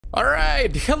All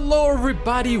right, hello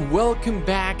everybody, welcome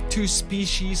back to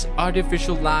Species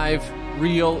Artificial Life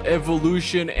Real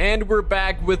Evolution, and we're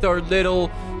back with our little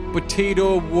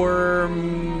potato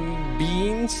worm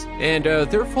beans, and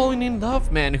they're falling in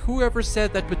love, man. Whoever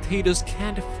said that potatoes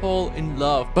can't fall in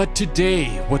love? But today,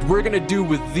 what we're gonna do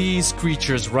with these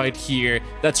creatures right here,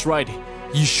 that's right,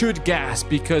 you should gasp,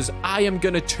 because I am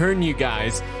gonna turn you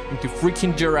guys into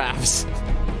freaking giraffes.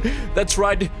 That's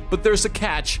right, but there's a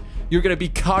catch. You're gonna be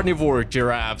carnivore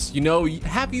giraffes. You know,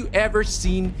 have you ever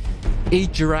seen a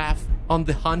giraffe on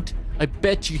the hunt? I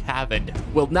bet you haven't.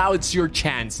 Well, now it's your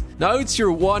chance. Now it's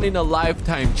your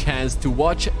one-in-a-lifetime chance to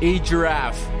watch a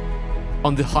giraffe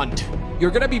on the hunt.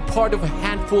 You're gonna be part of a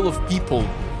handful of people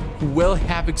who will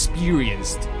have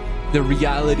experienced the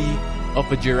reality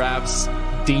of a giraffe's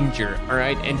danger, all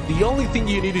right? And the only thing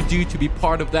you need to do to be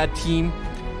part of that team,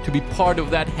 to be part of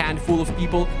that handful of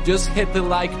people, just hit the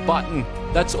like button.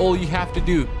 That's all you have to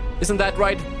do. Isn't that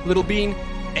right, little bean?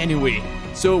 Anyway,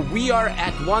 so we are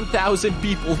at 1,000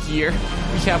 people here.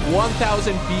 We have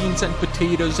 1,000 beans and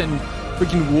potatoes and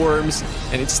freaking worms.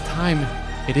 And it's time,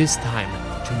 it is time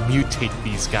to mutate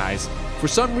these guys. For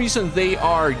some reason, they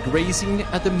are grazing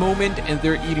at the moment and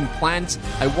they're eating plants.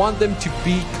 I want them to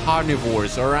be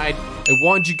carnivores, all right? I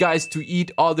want you guys to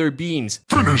eat other beans.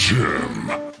 Finish him!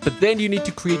 But then you need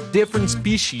to create different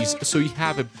species. So you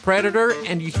have a predator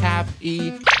and you have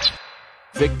a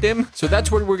victim. So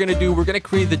that's what we're gonna do. We're gonna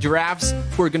create the giraffes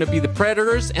who are gonna be the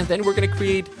predators, and then we're gonna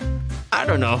create, I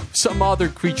don't know, some other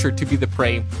creature to be the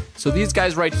prey. So these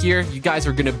guys right here, you guys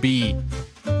are gonna be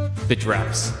the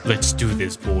giraffes. Let's do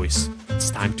this, boys. It's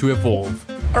time to evolve.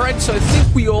 All right, so I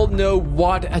think we all know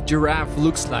what a giraffe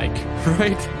looks like,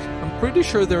 right? I'm pretty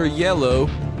sure they're yellow.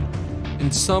 In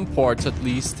some parts, at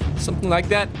least. Something like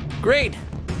that. Great!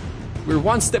 We're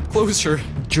one step closer.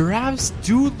 Giraffes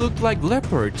do look like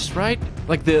leopards, right?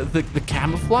 Like the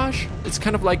camouflage? It's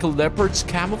kind of like a leopard's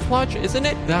camouflage, isn't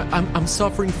it? I'm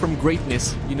suffering from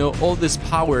greatness. You know, all this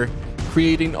power,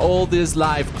 creating all this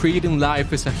life. Creating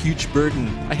life is a huge burden.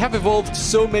 I have evolved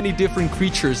so many different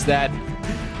creatures that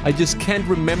I just can't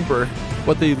remember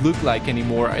what they look like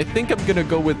anymore. I think I'm gonna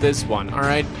go with this one,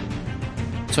 alright?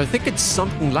 So I think it's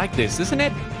something like this, isn't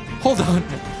it? Hold on,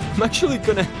 I'm actually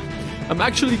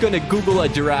gonna Google a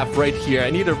giraffe right here. I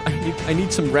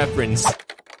need some reference.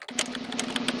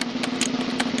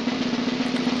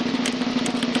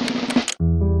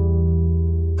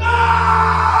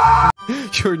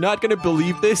 You're not gonna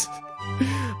believe this,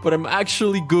 but I'm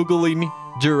actually Googling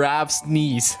giraffe's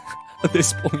knees at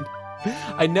this point.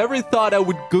 I never thought I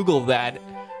would Google that,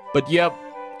 but yep.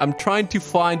 I'm trying to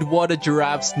find what a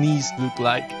giraffe's knees look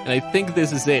like, and I think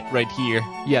this is it right here.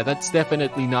 Yeah, that's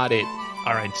definitely not it.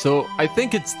 Alright, so I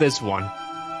think it's this one.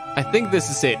 I think this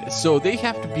is it. So they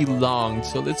have to be long,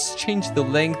 so let's change the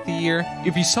length here.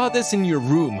 If you saw this in your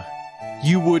room,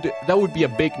 that would be a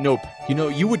big nope. You know,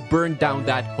 you would burn down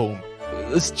that home.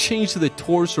 Let's change the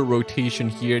torso rotation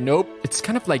here. Nope, it's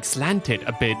kind of like slanted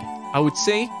a bit, I would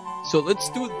say. So let's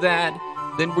do that.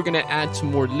 Then we're gonna add some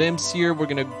more limbs here. We're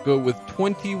gonna go with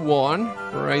 21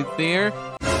 right there.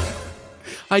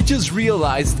 I just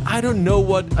realized I don't know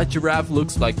what a giraffe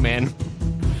looks like, man.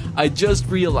 I just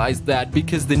realized that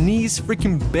because the knees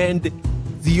freaking bend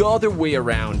the other way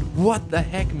around. What the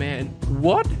heck, man?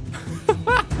 What?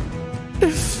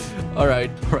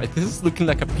 Alright, this is looking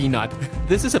like a peanut.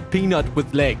 This is a peanut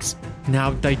with legs.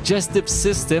 Now, digestive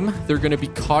system, they're gonna be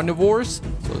carnivores.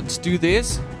 So let's do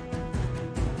this.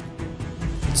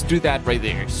 Let's do that right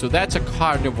there. So that's a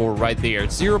carnivore right there.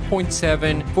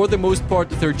 0.7. For the most part,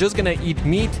 they're just gonna eat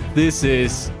meat. This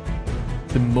is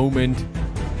the moment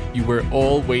you were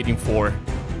all waiting for.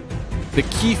 The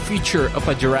key feature of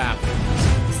a giraffe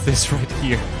is this right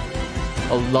here.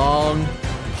 A long,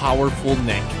 powerful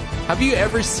neck. Have you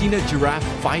ever seen a giraffe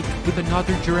fight with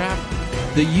another giraffe?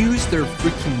 They use their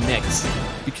freaking necks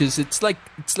because it's like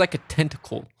a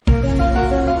tentacle.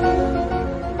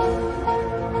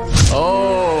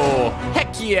 Oh,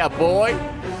 heck yeah, boy.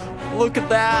 Look at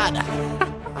that.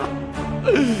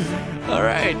 All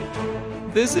right.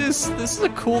 This is a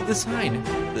cool design.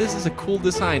 This is a cool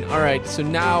design. All right, so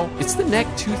now, is the neck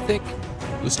too thick?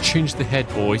 Let's change the head,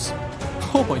 boys.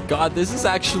 Oh my god, this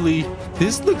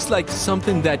looks like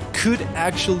something that could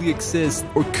actually exist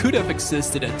or could have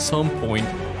existed at some point.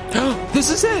 This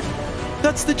is it.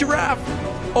 That's the giraffe.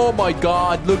 Oh my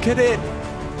god, look at it.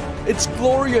 It's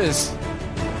glorious.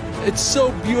 It's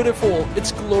so beautiful.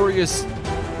 It's glorious.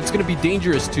 It's gonna be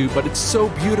dangerous too, but it's so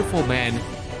beautiful, man.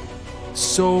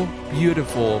 So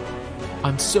beautiful.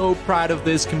 I'm so proud of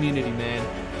this community, man.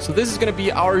 So this is gonna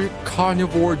be our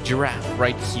carnivore giraffe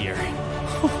right here.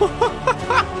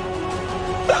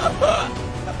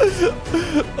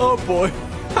 Oh boy.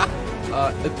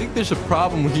 I think there's a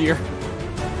problem here.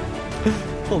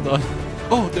 Hold on.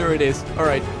 Oh, there it is. All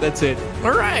right, that's it.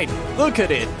 All right, look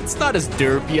at it. It's not as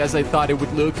derpy as I thought it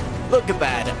would look. Look at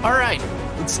that. All right,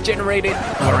 let's generate it.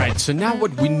 All right, so now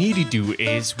what we need to do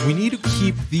is we need to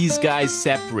keep these guys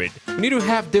separate. We need to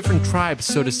have different tribes,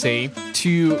 so to say,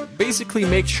 to basically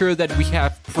make sure that we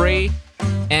have prey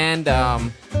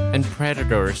and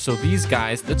predators. So these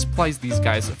guys, let's place these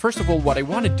guys. First of all, what I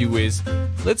want to do is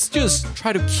let's just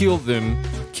try to kill them.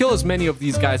 Kill as many of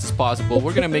these guys as possible.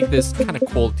 We're gonna make this kind of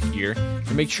cold here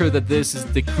to make sure that this is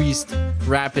decreased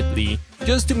rapidly,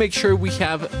 just to make sure we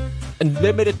have a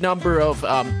limited number of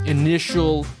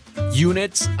initial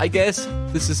units, I guess.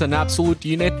 This is an absolute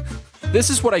unit. This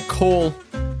is what I call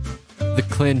the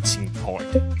cleansing part.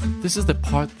 This is the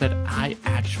part that I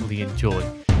actually enjoy.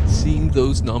 Seeing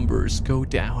those numbers go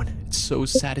down. It's so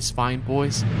satisfying,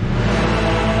 boys.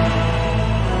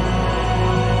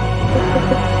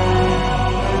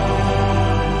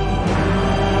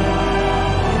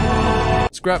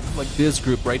 Let's grab like this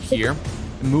group right here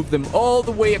and move them all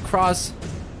the way across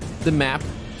the map.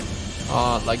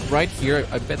 Like right here.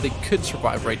 I bet they could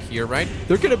survive right here, right?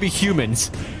 They're gonna be humans.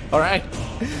 All right,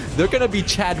 they're gonna be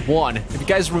Chat 1. If you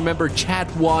guys remember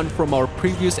Chat 1 from our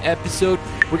previous episode,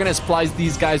 we're gonna splice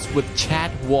these guys with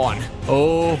Chat 1.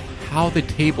 Oh, how the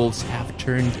tables have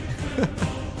turned.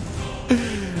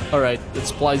 All right, let's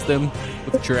splice them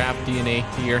with giraffe DNA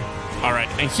here. All right,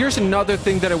 and here's another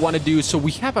thing that I want to do. So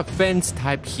we have a fence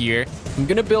type here. I'm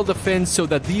gonna build a fence so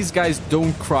that these guys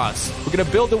don't cross. We're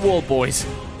gonna build a wall, boys.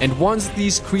 And once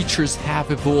these creatures have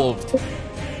evolved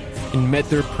and met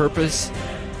their purpose,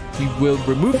 we will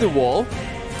remove the wall,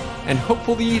 and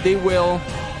hopefully they will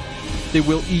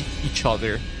eat each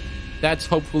other. That's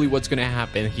hopefully what's gonna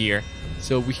happen here.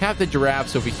 So we have the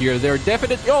giraffes over here. They're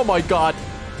definitely, oh my god,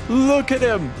 look at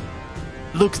them.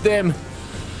 Look at them.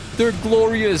 They're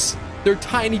glorious. They're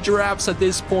tiny giraffes at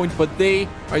this point, but they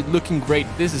are looking great.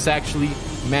 This is actually,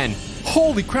 man,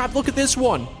 holy crap, look at this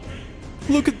one.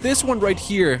 Look at this one right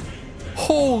here.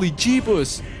 Holy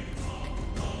jeebus.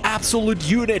 Absolute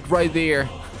unit right there.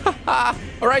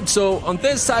 Alright, so on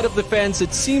this side of the fence,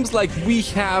 it seems like we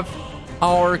have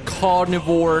our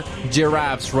carnivore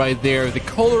giraffes right there. The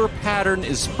color pattern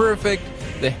is perfect.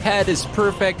 The head is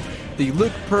perfect. They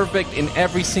look perfect in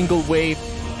every single way.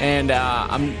 And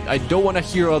I don't want to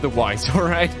hear otherwise,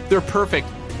 alright? They're perfect,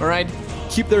 alright?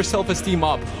 Keep their self-esteem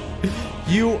up.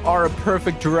 You are a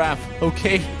perfect giraffe,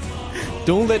 okay?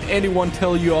 Don't let anyone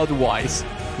tell you otherwise.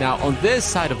 Now, on this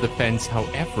side of the fence,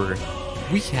 however,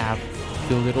 we have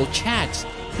the little chats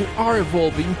who are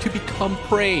evolving to become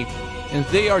prey. And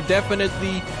they are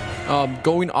definitely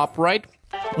going upright,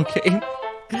 okay?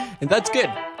 And that's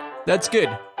good. That's good.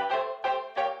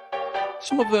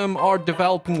 Some of them are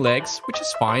developing legs, which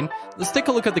is fine. Let's take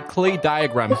a look at the clay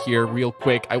diagram here real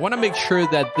quick. I want to make sure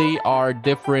that they are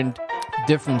different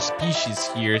species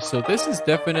here. So this is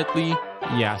definitely,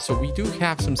 yeah, so we do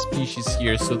have some species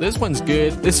here. So this one's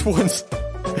good. This one's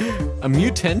a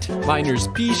mutant. Minor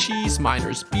species,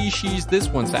 minor species. This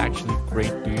one's actually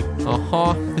great, dude.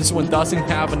 This one doesn't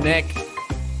have a neck.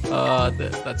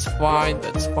 That's fine.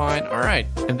 That's fine. All right.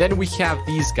 And then we have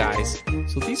these guys.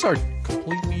 So these are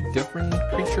completely different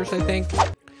creatures, I think.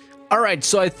 All right.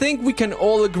 So I think we can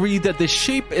all agree that the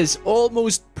shape is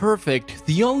almost perfect.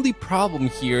 The only problem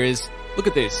here is, look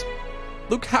at this.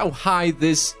 Look how high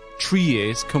this tree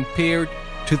is compared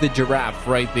to the giraffe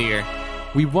right there.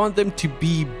 We want them to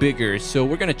be bigger. So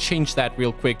we're going to change that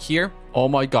real quick here. Oh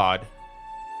my God.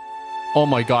 Oh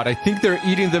my God. I think they're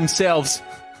eating themselves.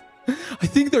 I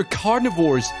think they're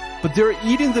carnivores, but they're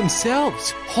eating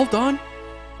themselves. Hold on.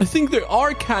 I think they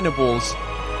are cannibals.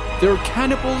 They're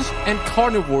cannibals and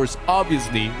carnivores,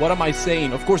 obviously. What am I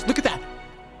saying? Of course, look at that.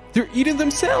 They're eating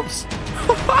themselves.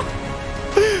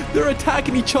 They're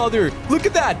attacking each other. Look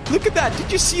at that. Look at that.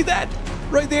 Did you see that?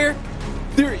 Right there.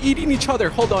 They're eating each other.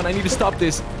 Hold on. I need to stop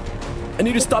this. I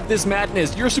need to stop this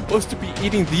madness. You're supposed to be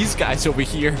eating these guys over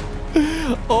here.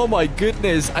 Oh my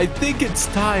goodness. I think it's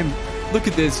time. Look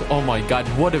at this. Oh my God,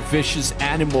 what a vicious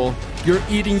animal. You're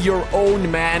eating your own,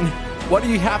 man. What do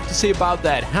you have to say about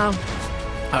that, huh?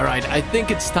 All right, I think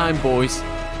it's time, boys.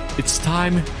 It's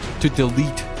time to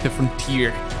delete the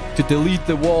frontier, to delete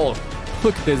the wall.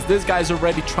 Look at this. This guy's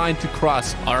already trying to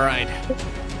cross. All right.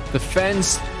 The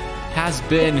fence has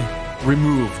been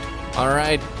removed. All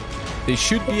right. They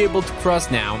should be able to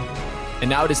cross now. And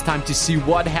now it is time to see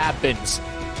what happens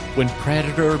when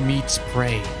predator meets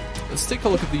prey. Let's take a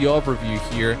look at the overview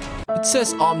here. It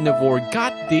says omnivore.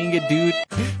 God dang it, dude.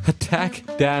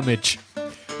 Attack damage.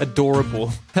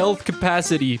 Adorable. Health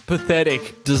capacity,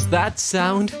 pathetic. Does that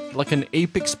sound like an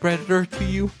apex predator to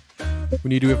you? We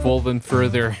need to evolve them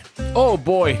further. Oh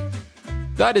boy,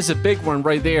 that is a big one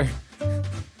right there.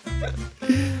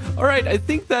 All right, I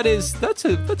think that's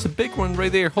a big one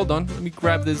right there. Hold on, let me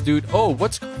grab this dude. Oh,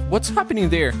 what's happening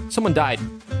there? Someone died.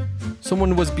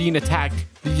 Someone was being attacked.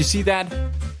 Did you see that?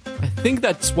 I think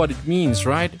that's what it means,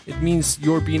 right? It means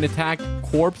you're being attacked.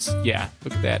 Corpse? Yeah,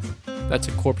 look at that. That's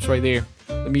a corpse right there.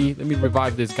 Let me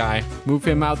revive this guy. Move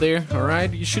him out there. All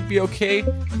right, you should be okay.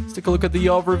 Let's take a look at the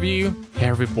overview.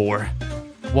 Carnivore.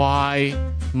 Why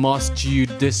must you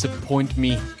disappoint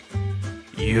me?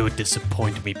 You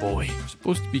disappoint me, boy. We're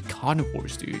supposed to be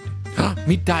carnivores, dude.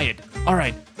 Meat diet. All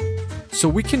right. So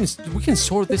we can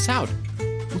sort this out.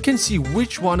 We can see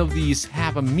which one of these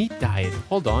have a meat diet.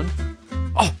 Hold on.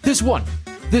 Oh, this one.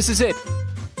 This is it.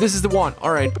 This is the one.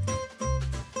 All right.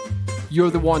 You're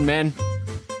the one, man.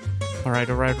 All right,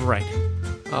 all right, all right.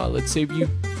 Let's save you.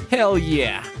 Hell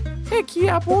yeah. Heck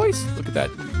yeah, boys. Look at that.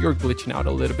 You're glitching out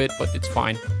a little bit, but it's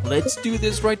fine. Let's do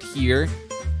this right here.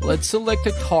 Let's select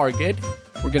a target.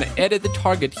 We're going to edit the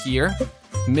target here.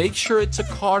 Make sure it's a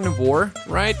carnivore,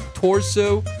 right?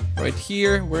 Torso, right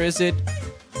here. Where is it?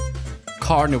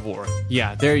 Carnivore.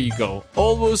 Yeah, there you go.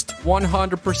 Almost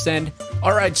 100%.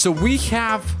 All right, so we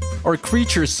have our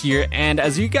creatures here, and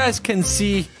as you guys can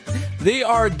see, they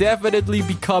are definitely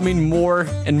becoming more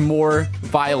and more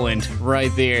violent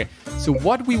right there. So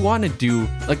what we want to do,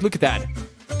 like, look at that.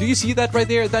 Do you see that right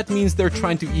there? That means they're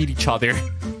trying to eat each other.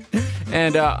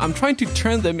 And I'm trying to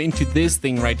turn them into this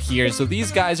thing right here. So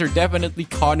these guys are definitely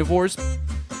carnivores.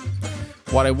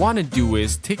 What I want to do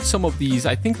is take some of these.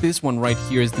 I think this one right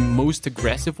here is the most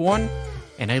aggressive one,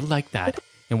 and I like that.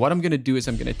 And what I'm gonna do is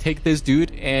I'm gonna take this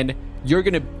dude, and you're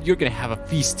gonna have a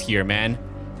feast here, man.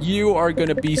 You are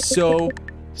gonna be so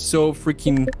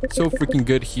freaking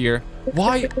good here.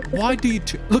 Why do you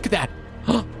look at that?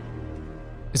 Huh?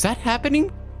 Is that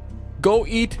happening? Go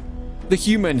eat the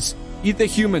humans. Eat the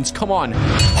humans. Come on.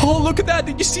 Oh, look at that.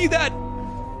 Did you see that?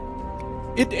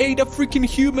 It ate a freaking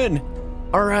human.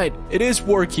 All right, it is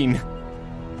working.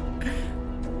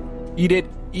 Eat it.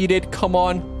 Eat it. Come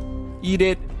on. Eat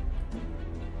it.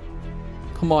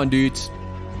 Come on, dudes.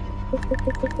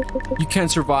 You can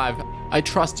survive. I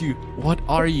trust you. What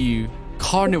are you?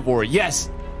 Carnivore. Yes.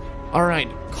 All right,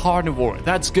 carnivore.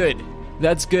 That's good.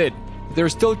 That's good. They're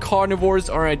still carnivores.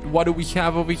 All right, what do we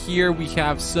have over here? We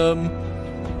have some...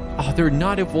 Oh, they're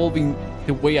not evolving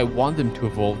the way I want them to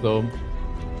evolve, though.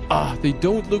 They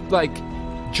don't look like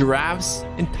giraffes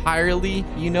entirely,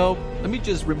 you know? Let me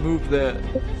just remove the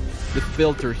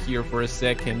filter here for a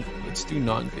second. Let's do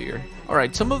none there. All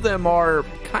right, some of them are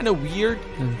kind of weird.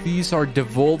 And these are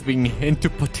devolving into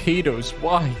potatoes.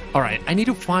 Why? All right, I need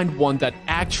to find one that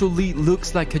actually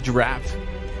looks like a giraffe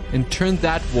and turn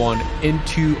that one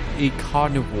into a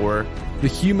carnivore. The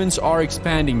humans are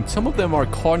expanding. Some of them are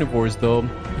carnivores, though.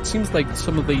 It seems like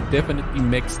some of them definitely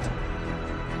mixed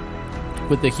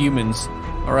with the humans.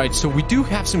 All right, so we do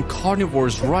have some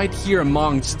carnivores right here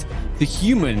amongst the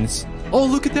humans. Oh,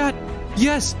 look at that.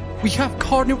 Yes, we have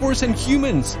carnivores and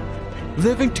humans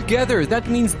living together. That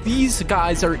means these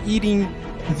guys are eating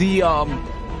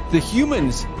the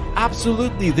humans.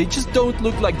 Absolutely. They just don't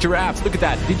look like giraffes. Look at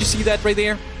that. Did you see that right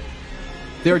there?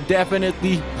 They're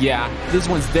definitely, yeah, this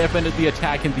one's definitely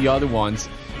attacking the other ones.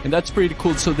 And that's pretty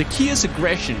cool. So the key is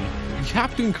aggression. You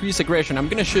have to increase aggression. I'm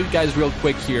going to show you guys real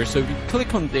quick here. So if you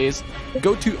click on this,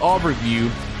 go to overview,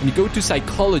 and you go to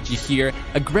psychology here.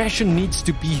 Aggression needs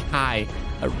to be high.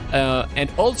 And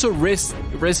also risk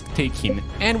taking.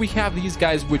 And we have these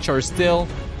guys which are still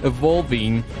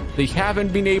evolving. They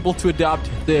haven't been able to adopt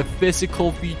the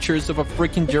physical features of a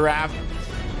freaking giraffe.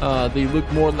 They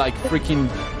look more like freaking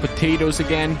potatoes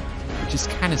again, which is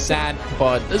kind of sad,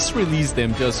 but let's release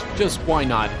them, just why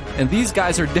not? And these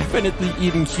guys are definitely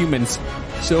eating humans,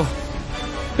 so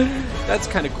that's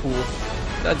kind of cool.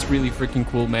 That's really freaking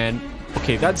cool, man.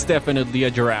 Okay, that's definitely a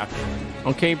giraffe.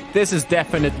 Okay, this is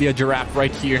definitely a giraffe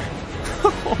right here.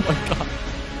 Oh my god.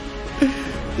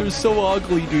 They're so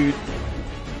ugly, dude.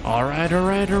 All right,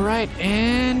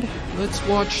 and let's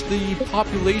watch the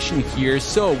population here.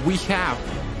 So we have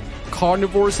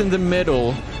carnivores in the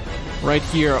middle right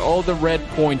here. All the red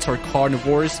points are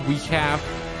carnivores. We have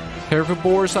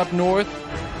herbivores up north.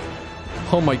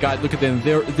 Oh my god, look at them.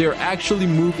 They're actually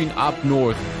moving up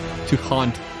north to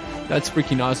hunt. That's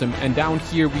freaking awesome. And down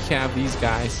here we have these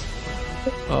guys.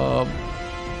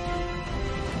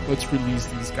 Let's release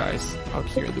these guys out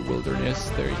here in the wilderness.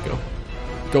 There you go.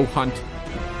 Go hunt.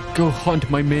 Go hunt,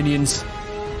 my minions.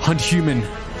 Hunt human.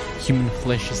 Human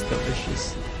flesh is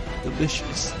delicious.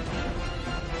 Delicious.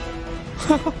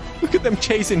 Look at them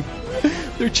chasing.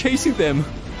 They're chasing them.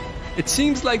 It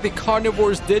seems like the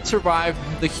carnivores did survive.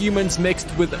 The humans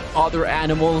mixed with other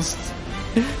animals.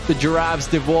 The giraffes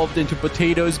devolved into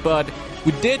potatoes, but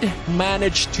we did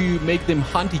manage to make them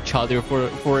hunt each other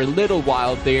for a little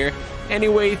while there.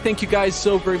 Anyway, thank you guys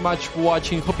so very much for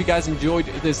watching. Hope you guys enjoyed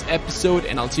this episode,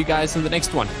 and I'll see you guys in the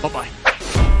next one. Bye-bye.